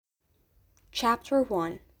Chapter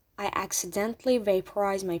 1. I accidentally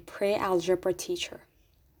vaporized my pre-algebra teacher.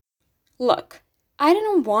 Look, I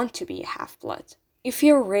didn't want to be a half-blood. If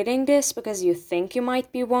you're reading this because you think you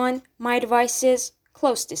might be one, my advice is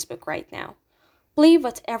close this book right now. Believe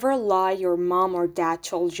whatever lie your mom or dad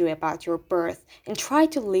told you about your birth and try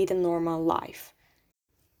to lead a normal life.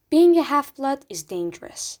 Being a half-blood is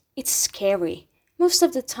dangerous. It's scary. Most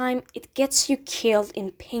of the time, it gets you killed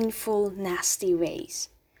in painful, nasty ways.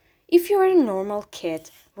 If you're a normal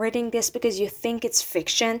kid reading this because you think it's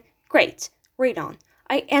fiction, great, read on.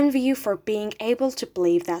 I envy you for being able to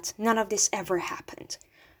believe that none of this ever happened.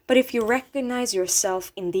 But if you recognize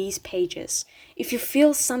yourself in these pages, if you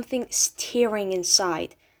feel something stirring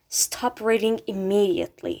inside, stop reading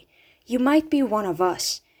immediately. You might be one of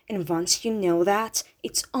us, and once you know that,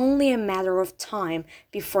 it's only a matter of time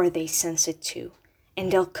before they sense it too.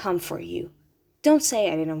 And they'll come for you. Don't say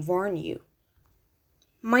I didn't warn you.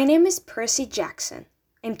 My name is Percy Jackson.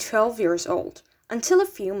 I'm 12 years old. Until a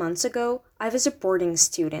few months ago, I was a boarding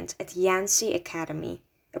student at Yancey Academy,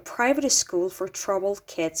 a private school for troubled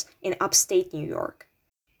kids in upstate New York.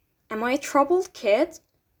 Am I a troubled kid?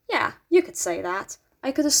 Yeah, you could say that.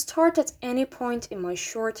 I could start at any point in my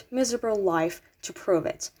short, miserable life to prove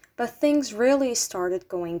it. But things really started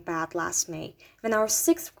going bad last May when our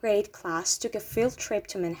 6th grade class took a field trip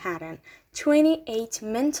to Manhattan, 28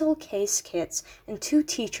 mental case kids and 2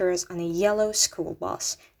 teachers on a yellow school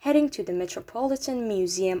bus, heading to the Metropolitan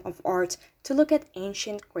Museum of Art to look at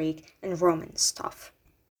ancient Greek and Roman stuff.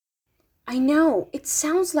 I know, it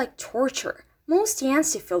sounds like torture. Most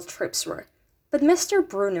Yancey field trips were. But Mr.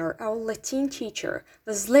 Brunner, our Latin teacher,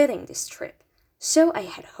 was leading this trip, so I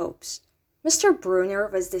had hopes. Mr. Brunner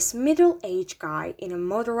was this middle-aged guy in a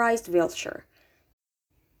motorized wheelchair.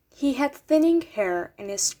 He had thinning hair and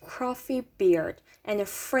a scruffy beard and a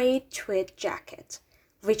frayed tweed jacket,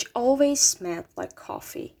 which always smelled like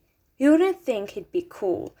coffee. You wouldn't think he'd be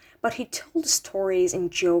cool, but he told stories and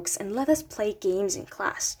jokes and let us play games in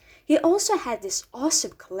class. He also had this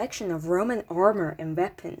awesome collection of Roman armor and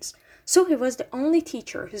weapons, so he was the only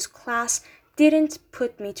teacher whose class didn't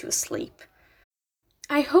put me to sleep.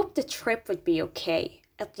 I hoped the trip would be okay.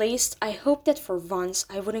 At least, I hoped that for once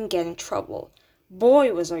I wouldn't get in trouble.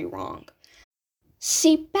 Boy, was I wrong.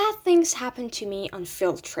 See, bad things happen to me on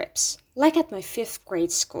field trips, like at my 5th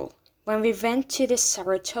grade school, when we went to the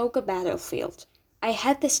Saratoga battlefield. I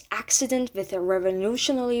had this accident with a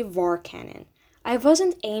Revolutionary War cannon. I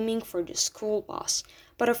wasn't aiming for the school bus,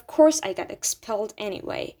 but of course I got expelled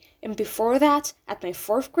anyway. And before that, at my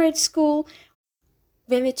 4th grade school,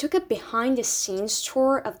 when we took a behind-the-scenes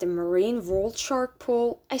tour of the Marine World Shark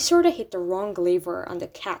Pool, I sorta hit the wrong lever on the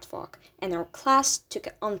catwalk, and our class took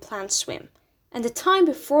an unplanned swim. And the time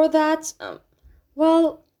before that,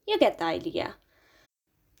 well, you get the idea.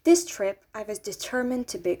 This trip, I was determined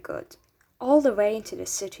to be good. All the way into the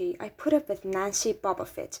city, I put up with Nancy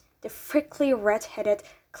Bobofit, the prickly red-headed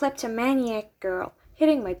kleptomaniac girl,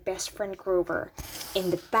 hitting my best friend Grover in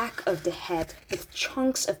the back of the head with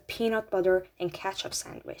chunks of peanut butter and ketchup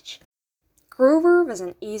sandwich. Grover was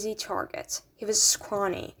an easy target. He was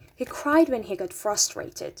scrawny. He cried when he got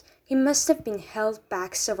frustrated. He must have been held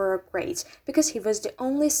back several grades because he was the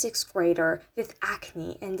only 6th grader with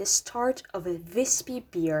acne and the start of a wispy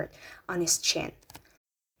beard on his chin.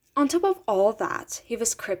 On top of all that, he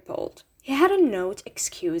was crippled. He had a note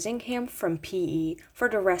excusing him from PE for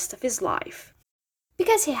the rest of his life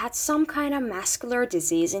because he had some kind of muscular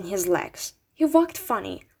disease in his legs. He walked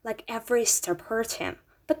funny, like every step hurt him.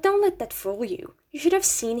 But don't let that fool you. You should have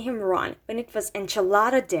seen him run when it was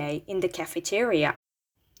enchilada day in the cafeteria.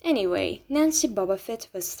 Anyway, Nancy Bobofit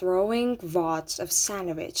was throwing wads of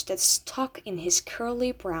sandwich that stuck in his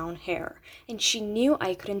curly brown hair, and she knew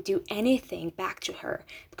I couldn't do anything back to her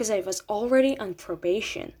because I was already on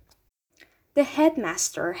probation. The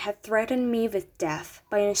headmaster had threatened me with death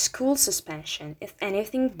by a school suspension if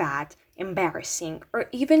anything bad, embarrassing, or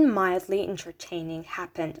even mildly entertaining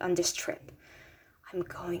happened on this trip. I'm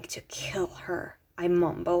going to kill her, I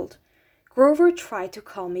mumbled. Grover tried to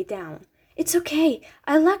calm me down. It's okay,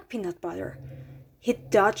 I like peanut butter. He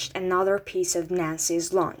dodged another piece of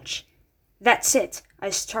Nancy's lunch. That's it, I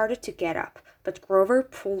started to get up, but Grover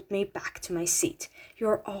pulled me back to my seat.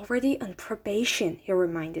 You're already on probation, he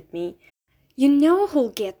reminded me. You know who'll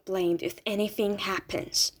get blamed if anything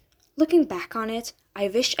happens. Looking back on it, I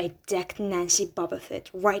wish I decked Nancy Bobofit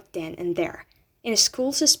right then and there. And a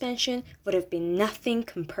school suspension would have been nothing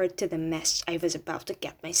compared to the mess I was about to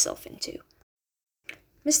get myself into.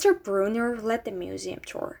 Mr. Brunner led the museum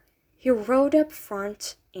tour. He rode up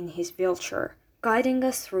front in his wheelchair, guiding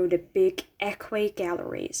us through the big equi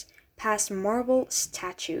galleries, past marble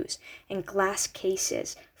statues and glass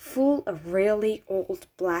cases full of really old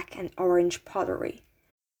black and orange pottery.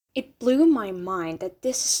 It blew my mind that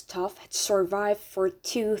this stuff had survived for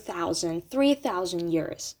 2,000, 3,000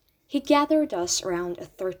 years. He gathered us around a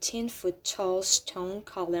 13-foot tall stone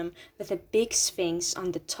column with a big sphinx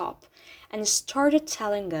on the top and started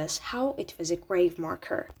telling us how it was a grave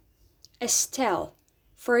marker. A stele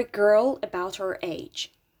for a girl about our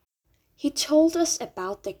age. He told us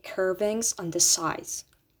about the carvings on the sides.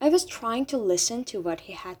 I was trying to listen to what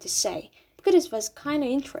he had to say because it was kind of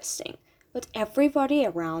interesting, but everybody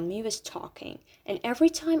around me was talking, and every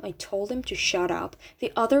time I told him to shut up,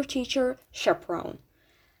 the other teacher, chaperone,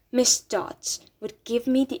 Miss Dodds, would give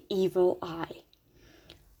me the evil eye.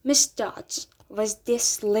 Miss Dodds was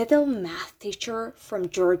this little math teacher from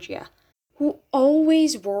Georgia who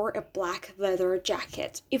always wore a black leather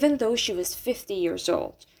jacket, even though she was 50 years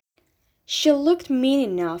old. She looked mean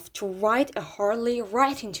enough to ride a Harley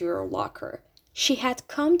right into your locker. She had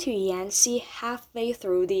come to Yancey halfway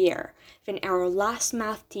through the year when our last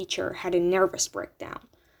math teacher had a nervous breakdown.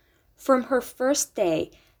 From her first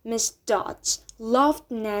day, Miss Dodds loved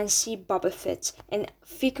Nancy Bubblefoot and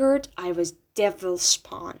figured I was devil's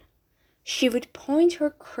spawn. She would point her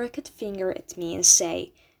crooked finger at me and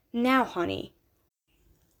say, "Now, honey."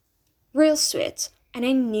 Real sweet, and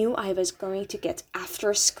I knew I was going to get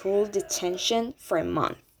after-school detention for a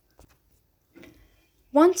month.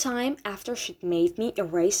 One time, after she'd made me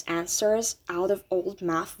erase answers out of old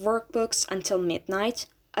math workbooks until midnight,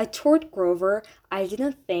 I told Grover I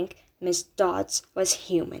didn't think Miss Dodds was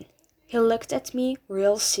human. He looked at me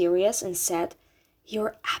real serious and said,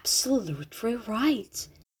 "You're absolutely right."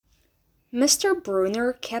 Mr.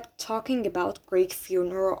 Brunner kept talking about Greek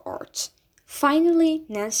funeral art. Finally,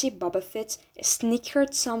 Nancy Bubblefoot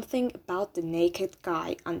snickered something about the naked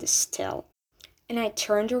guy on the stele, and I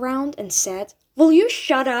turned around and said, "Will you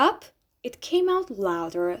shut up?" It came out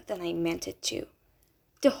louder than I meant it to.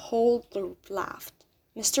 The whole group laughed.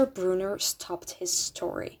 Mr. Brunner stopped his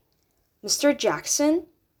story. "Mr. Jackson,"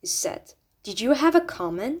 he said, "did you have a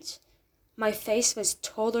comment?" My face was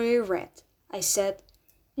totally red. I said,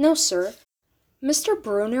 "No, sir." Mr.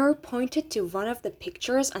 Brunner pointed to one of the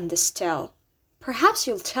pictures on the stele. "Perhaps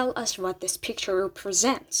you'll tell us what this picture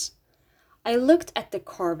represents." I looked at the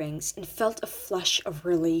carvings and felt a flush of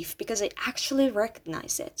relief because I actually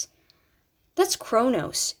recognized it. "That's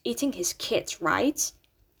Kronos eating his kids, right?"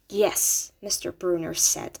 "Yes," Mr. Brunner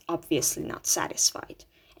said, obviously not satisfied.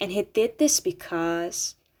 "And he did this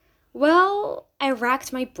because..." Well, I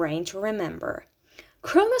racked my brain to remember.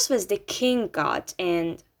 Kronos was the king god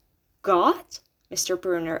and... God? Mr.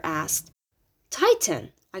 Brunner asked.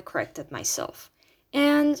 "Titan," I corrected myself.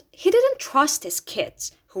 "And he didn't trust his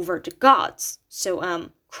kids, who were the gods. So,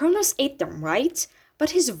 Kronos ate them, right?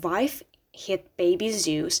 But his wife hid baby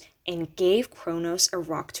Zeus and gave Kronos a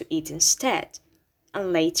rock to eat instead.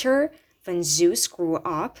 And later, when Zeus grew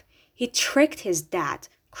up, he tricked his dad,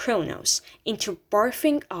 Kronos, into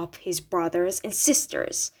barfing up his brothers and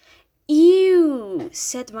sisters." "Ew,"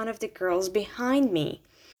 said one of the girls behind me.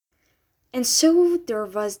 "And so there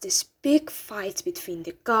was this big fight between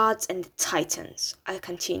the gods and the titans," I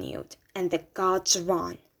continued, "and the gods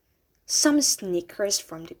won." Some snickers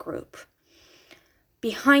from the group.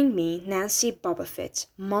 Behind me, Nancy Bubblefoot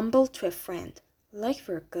mumbled to a friend, "Like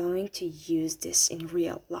we're going to use this in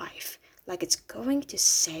real life, like it's going to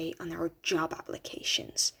say on our job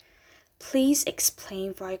applications. Please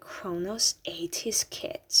explain why Kronos ate his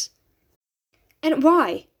kids." "And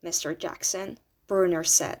why, Mr. Jackson?" Brunner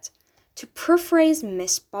said. To paraphrase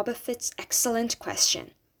Miss Bubblefoot's excellent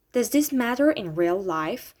question, "Does this matter in real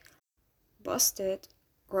life?" "Busted,"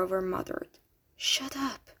 Grover muttered. "Shut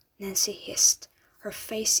up," Nancy hissed, her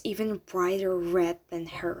face even brighter red than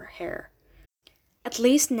her hair. At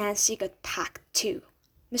least Nancy got packed too.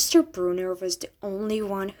 Mr. Brunner was the only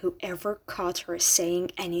one who ever caught her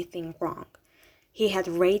saying anything wrong. He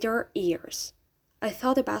had radar ears. I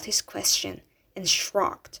thought about his question and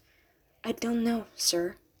shrugged. "I don't know,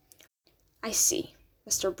 sir." "I see."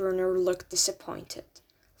 Mr. Brunner looked disappointed.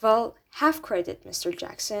 "Well, half credit, Mr.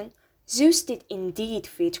 Jackson. Zeus did indeed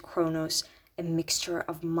feed Kronos a mixture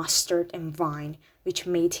of mustard and wine, which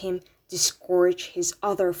made him disgorge his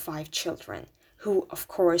other 5 children, who, of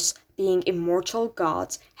course, being immortal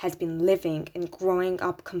gods, had been living and growing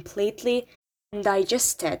up completely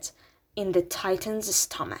undigested in the Titan's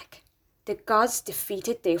stomach. The gods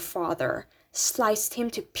defeated their father, sliced him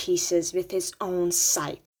to pieces with his own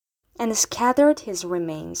scythe, and scattered his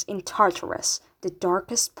remains in Tartarus, the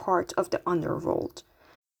darkest part of the underworld.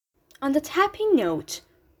 On that happy note,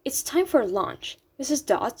 it's time for lunch. Mrs.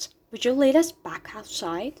 Dodds, would you lead us back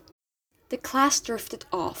outside?" The class drifted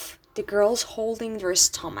off, the girls holding their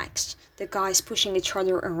stomachs, the guys pushing each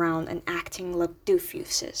other around and acting like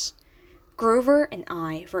doofuses. Grover and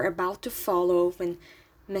I were about to follow when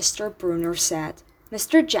Mr. Brunner said,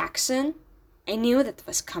 "Mr. Jackson?" I knew that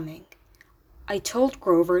was coming. I told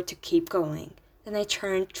Grover to keep going. Then I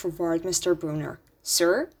turned toward Mr. Brunner.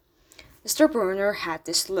 "Sir?" Mr. Brunner had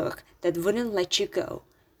this look that wouldn't let you go.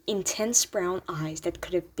 Intense brown eyes that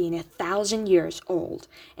could have been 1,000 years old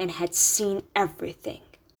and had seen everything.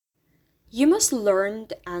 "You must learn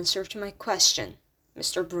the answer to my question,"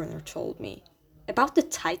 Mr. Brunner told me. "About the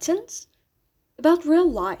Titans? About real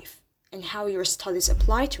life, and how your studies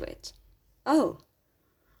apply to it." "Oh,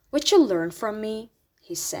 what you learn from me,"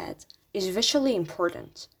 he said, "is visually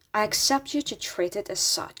important. I accept you to treat it as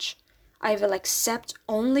such. I will accept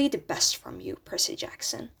only the best from you, Percy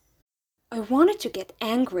Jackson." I wanted to get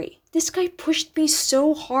angry. This guy pushed me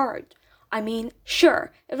so hard. I mean,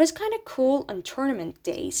 sure, it was kind of cool on tournament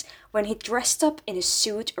days when he dressed up in a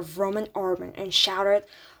suit of Roman armor and shouted,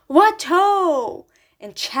 "What ho!"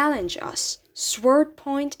 and challenged us, sword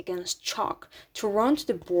point against chalk, to run to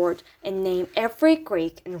the board and name every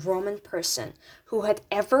Greek and Roman person who had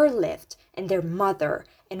ever lived and their mother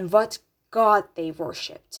and what god they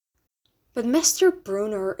worshipped. But Mr.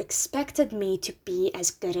 Brunner expected me to be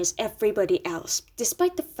as good as everybody else,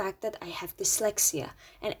 despite the fact that I have dyslexia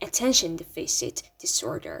and attention deficit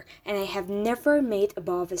disorder, and I have never made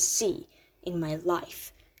above a C in my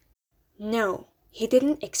life. No, he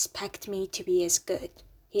didn't expect me to be as good.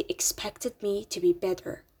 He expected me to be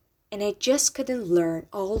better. And I just couldn't learn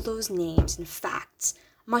all those names and facts,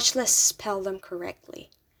 much less spell them correctly.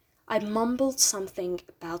 I mumbled something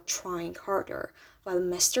about trying harder, while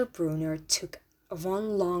Mr. Brunner took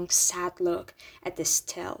one long sad look at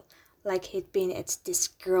Estelle, like he'd been at this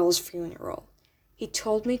girl's funeral. He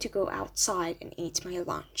told me to go outside and eat my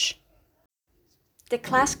lunch. The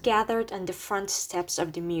class gathered on the front steps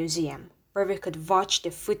of the museum, where we could watch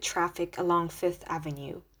the foot traffic along Fifth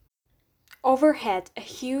Avenue. Overhead, a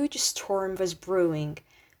huge storm was brewing,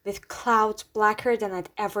 with clouds blacker than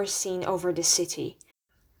I'd ever seen over the city.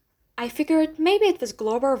 I figured maybe it was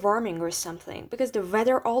global warming or something, because the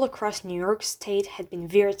weather all across New York State had been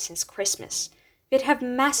weird since Christmas. We'd have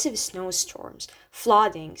massive snowstorms,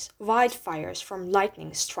 floodings, wildfires from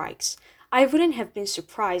lightning strikes. I wouldn't have been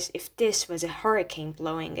surprised if this was a hurricane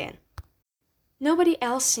blowing in. Nobody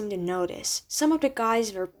else seemed to notice. Some of the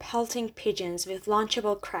guys were pelting pigeons with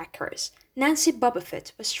Lunchable crackers. Nancy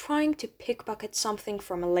Bobofit was trying to pickpocket something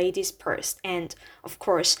from a lady's purse, and, of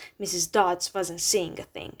course, Mrs. Dodds wasn't seeing a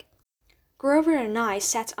thing. Grover and I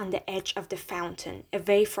sat on the edge of the fountain,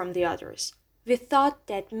 away from the others. We thought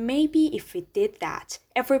that maybe if we did that,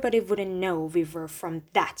 everybody wouldn't know we were from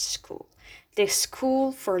that school. The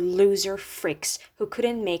school for loser freaks who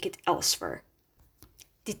couldn't make it elsewhere.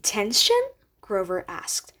 "Detention?" Grover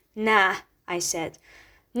asked. "Nah," I said.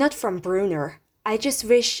 "Not from Brunner. I just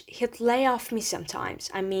wish he'd lay off me sometimes.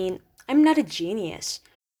 I mean, I'm not a genius."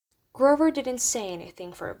 Grover didn't say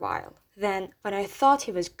anything for a while. Then, when I thought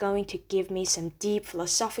he was going to give me some deep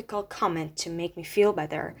philosophical comment to make me feel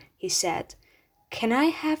better, he said, "Can I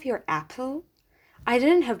have your apple?" I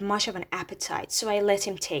didn't have much of an appetite, so I let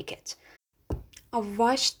him take it. I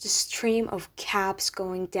watched the stream of cabs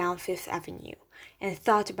going down Fifth Avenue and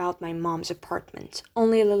thought about my mom's apartment,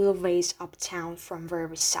 only a little ways uptown from where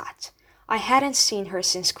we sat. I hadn't seen her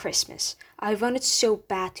since Christmas. I wanted so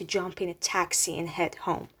bad to jump in a taxi and head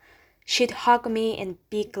home. She'd hug me and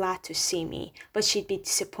be glad to see me, but she'd be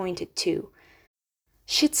disappointed too.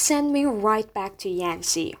 She'd send me right back to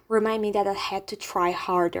Yancey, remind me that I had to try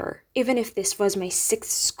harder, even if this was my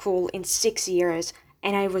 6th school in 6 years,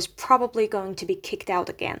 and I was probably going to be kicked out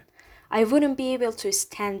again. I wouldn't be able to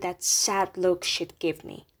stand that sad look she'd give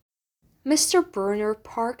me. Mr. Brunner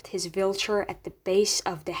parked his wheelchair at the base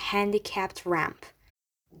of the handicapped ramp.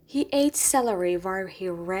 He ate celery while he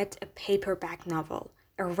read a paperback novel.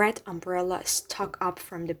 A red umbrella stuck up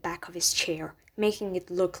from the back of his chair, making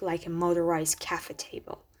it look like a motorized cafe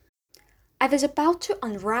table. I was about to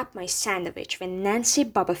unwrap my sandwich when Nancy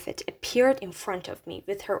Bobofit appeared in front of me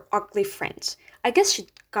with her ugly friends. I guess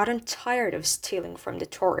she'd gotten tired of stealing from the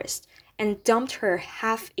tourists and dumped her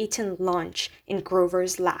half-eaten lunch in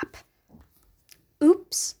Grover's lap.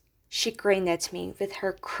 "Oops," she grinned at me with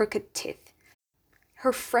her crooked teeth.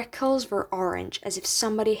 Her freckles were orange, as if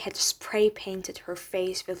somebody had spray-painted her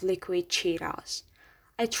face with liquid Cheetos.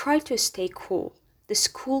 I tried to stay cool. The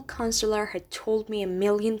school counselor had told me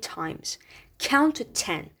 1,000,000 times, "Count to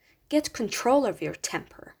 10, get control of your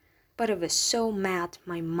temper." But I was so mad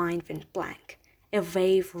my mind went blank. A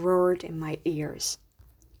wave roared in my ears.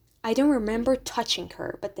 I don't remember touching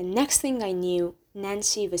her, but the next thing I knew,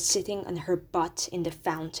 Nancy was sitting on her butt in the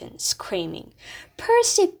fountain, screaming,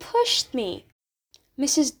 "Percy pushed me!"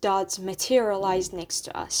 Mrs. Dodds materialized next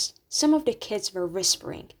to us. Some of the kids were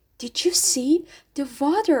whispering, "Did you see? The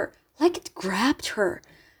water! Like it grabbed her!"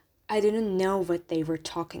 I didn't know what they were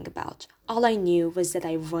talking about. All I knew was that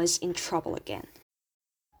I was in trouble again.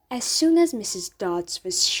 As soon as Mrs. Dodds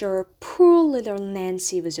was sure poor little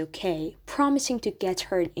Nancy was okay, promising to get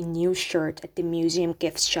her a new shirt at the museum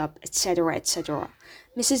gift shop, etc., etc.,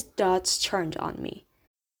 Mrs. Dodds turned on me.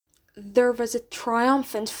 There was a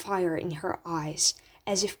triumphant fire in her eyes,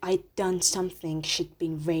 as if I'd done something she'd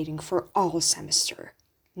been waiting for all semester.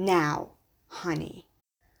 "Now, honey."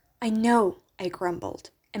 "I know," I grumbled.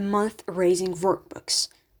 "A month erasing workbooks."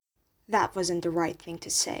 That wasn't the right thing to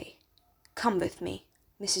say. "Come with me,"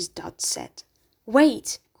 Mrs. Dodd said.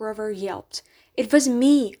 "Wait," Grover yelped. "It was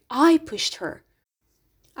me. I pushed her."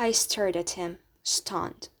 I stared at him,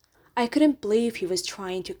 stunned. I couldn't believe he was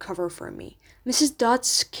trying to cover for me. Mrs. Dodd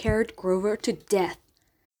scared Grover to death.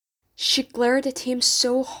 She glared at him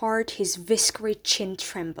so hard his whiskery chin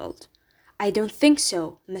trembled. "I don't think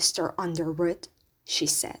so, Mr. Underwood," she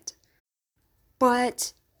said.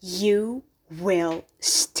 "But you will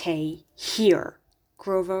stay here."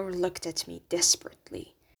 Grover looked at me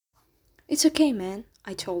desperately. "It's okay, man,"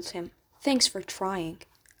 I told him. "Thanks for trying."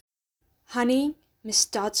 "Honey," Miss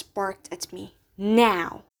Dodds barked at me.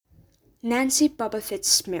 "Now!" Nancy Bobofit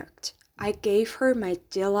smirked. I gave her my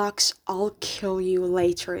deluxe "I'll kill you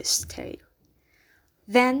later" stare.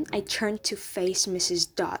 Then I turned to face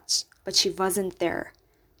Mrs. Dodds, but she wasn't there.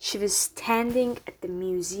 She was standing at the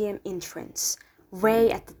museum entrance,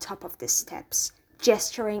 way at the top of the steps,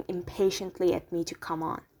 gesturing impatiently at me to come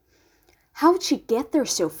on. How'd she get there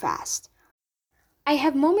so fast? I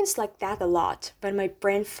have moments like that a lot, when my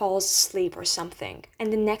brain falls asleep or something,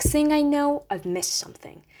 and the next thing I know, I've missed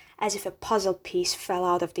something, as if a puzzle piece fell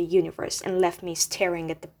out of the universe and left me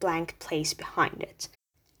staring at the blank place behind it.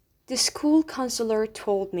 The school counselor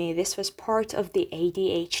told me this was part of the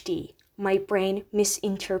ADHD, my brain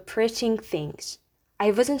misinterpreting things.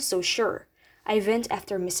 I wasn't so sure. I went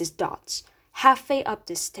after Mrs. Dodds. Halfway up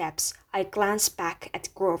the steps, I glanced back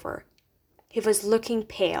at Grover. He was looking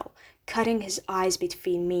pale, cutting his eyes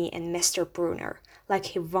between me and Mr. Brunner, like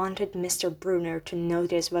he wanted Mr. Brunner to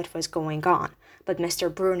notice what was going on, but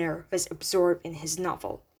Mr. Brunner was absorbed in his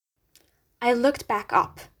novel. I looked back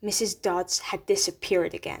up. Mrs. Dodds had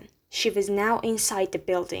disappeared again. She was now inside the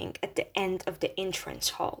building at the end of the entrance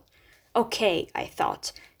hall. Okay, I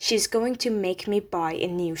thought, she's going to make me buy a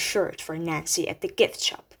new shirt for Nancy at the gift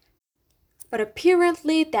shop. But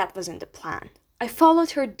apparently that wasn't the plan. I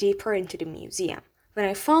followed her deeper into the museum. When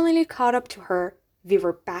I finally caught up to her, we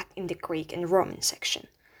were back in the Greek and Roman section.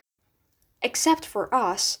 Except for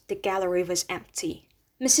us, the gallery was empty.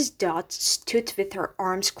 Mrs. Dodds stood with her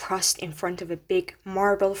arms crossed in front of a big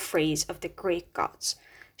marble frieze of the Greek gods.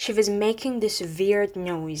 She was making this weird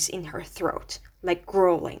noise in her throat, like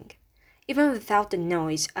growling. Even without the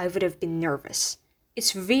noise, I would have been nervous.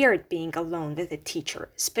 It's weird being alone with a teacher,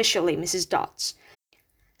 especially Mrs. Dodds.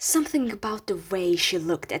 Something about the way she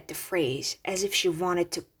looked at the frieze, as if she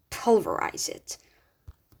wanted to pulverize it.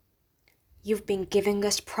 "You've been giving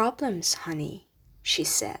us problems, honey," she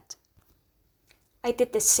said. I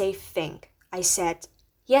did the safe thing. I said,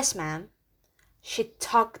 "Yes, ma'am." She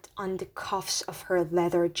tugged on the cuffs of her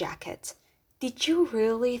leather jacket. "Did you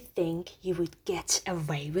really think you would get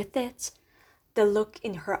away with it?" The look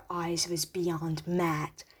in her eyes was beyond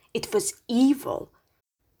mad. It was evil.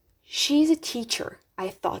 She's a teacher, I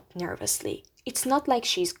thought nervously. It's not like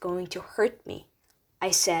she's going to hurt me.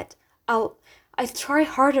 I said, I'll try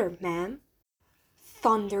harder, ma'am."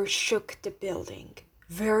 Thunder shook the building.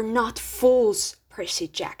 "We're not fools, Percy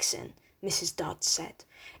Jackson," Mrs. Dodd said.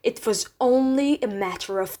 "It was only a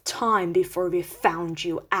matter of time before we found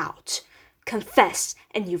you out. Confess,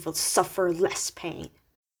 and you will suffer less pain."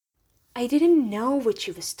 I didn't know what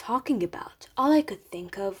she was talking about. All I could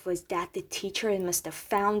think of was that the teacher must have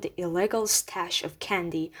found the illegal stash of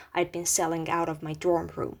candy I'd been selling out of my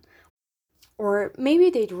dorm room. Or maybe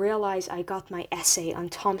they'd realize I got my essay on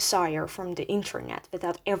Tom Sawyer from the internet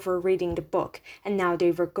without ever reading the book, and now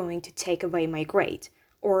they were going to take away my grade.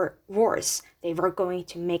 Or worse, they were going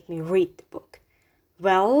to make me read the book.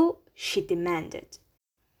 "Well," she demanded.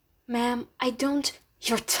 "Ma'am, I don't—"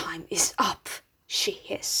 "Your time is up," she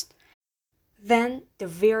hissed. Then the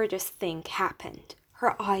weirdest thing happened.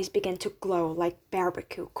 Her eyes began to glow like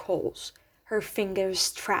barbecue coals. Her fingers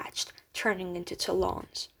stretched, turning into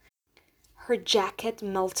talons. Her jacket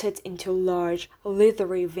melted into large,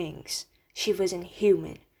 leathery wings. She was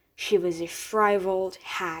inhuman. She was a shriveled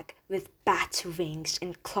hag with bat wings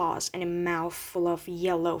and claws and a mouth full of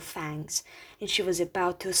yellow fangs, and she was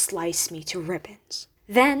about to slice me to ribbons.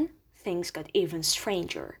 Then things got even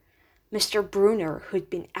stranger. Mr. Brunner, who'd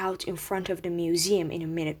been out in front of the museum in a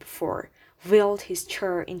minute before, wheeled his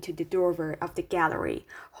chair into the doorway of the gallery,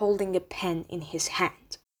 holding a pen in his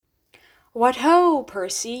hand. "What ho,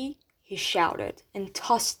 Percy!" he shouted, and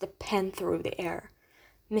tossed the pen through the air.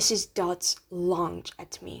 Mrs. Dodds lunged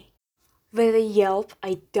at me. With a yelp,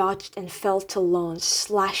 I dodged and fell to launch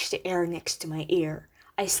slash the air next to my ear.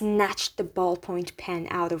 I snatched the ballpoint pen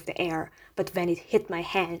out of the air, but when it hit my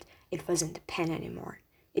hand, it wasn't a pen anymore.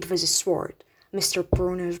 It was a sword, Mr.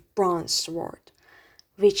 Brunner's bronze sword,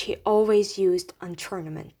 which he always used on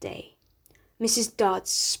tournament day. Mrs.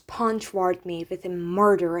 Dodds spun toward me with a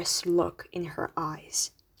murderous look in her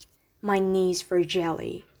eyes. My knees were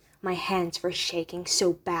jelly. My hands were shaking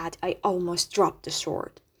so bad I almost dropped the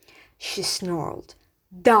sword. She snarled,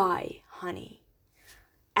 "Die, honey."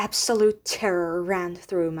 Absolute terror ran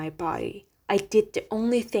through my body. I did the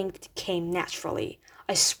only thing that came naturally.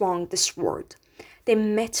 I swung the sword. The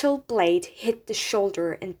metal blade hit the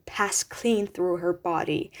shoulder and passed clean through her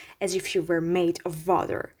body as if she were made of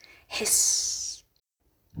water. Hiss!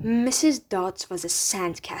 Mrs. Dodds was a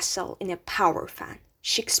sandcastle in a power fan.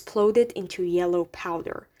 She exploded into yellow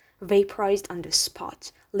powder, vaporized on the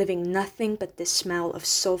spot, leaving nothing but the smell of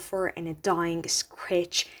sulfur and a dying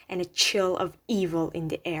screech and a chill of evil in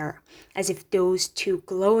the air, as if those two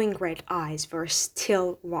glowing red eyes were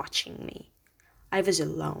still watching me. I was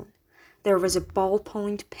alone. There was a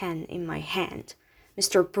ballpoint pen in my hand.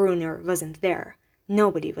 Mr. Brunner wasn't there.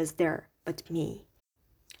 Nobody was there but me.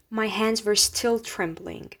 My hands were still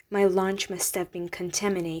trembling. My lunch must have been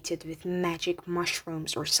contaminated with magic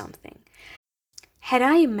mushrooms or something. Had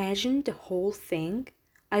I imagined the whole thing?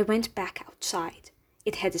 I went back outside.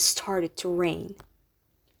 It had started to rain.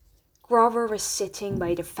 Grover was sitting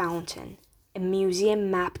by the fountain, a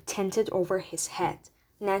museum map tented over his head.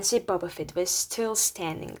 Nancy Bubblefoot was still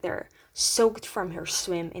standing there, soaked from her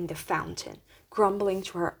swim in the fountain, grumbling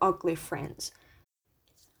to her ugly friends.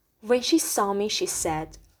 When she saw me, she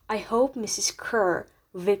said, "I hope Mrs. Kerr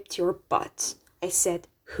whipped your butt." I said,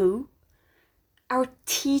 "Who?" "Our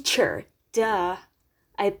teacher, duh."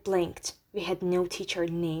 I blinked. We had no teacher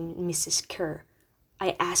named Mrs. Kerr.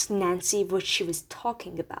 I asked Nancy what she was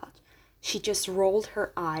talking about. She just rolled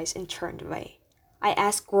her eyes and turned away. I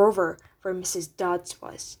asked Grover where Mrs. Dodds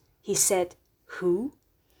was. He said, "Who?"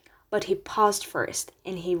 But he paused first,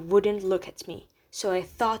 and he wouldn't look at me, so I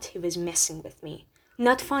thought he was messing with me.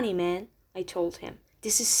 "Not funny, man," I told him.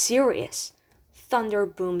 "This is serious." Thunder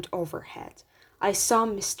boomed overhead. I saw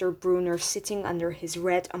Mr. Brunner sitting under his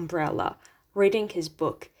red umbrella, reading his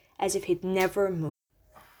book, as if he'd never moved.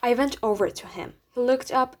 I went over to him. He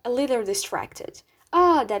looked up a little distracted.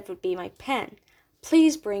 "Ah, that would be my pen.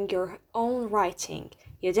 Please bring your own writing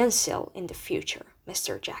utensil in the future,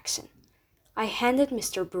 Mr. Jackson." I handed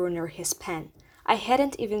Mr. Brunner his pen. I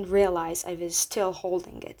hadn't even realized I was still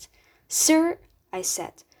holding it. "Sir," I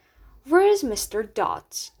said, "where is Mr.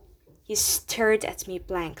 Dodds?" He stared at me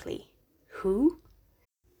blankly. "Who?"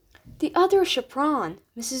 "The other chaperone,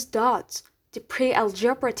 Mrs. Dodds, the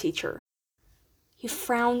pre-algebra teacher." He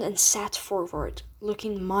frowned and sat forward,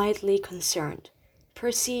 looking mildly concerned.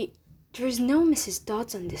 "Percy, there is no Mrs.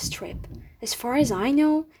 Dodds on this trip. As far as I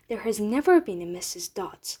know, there has never been a Mrs.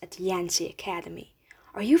 Dodds at Yancey Academy.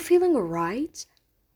 Are you feeling all right?"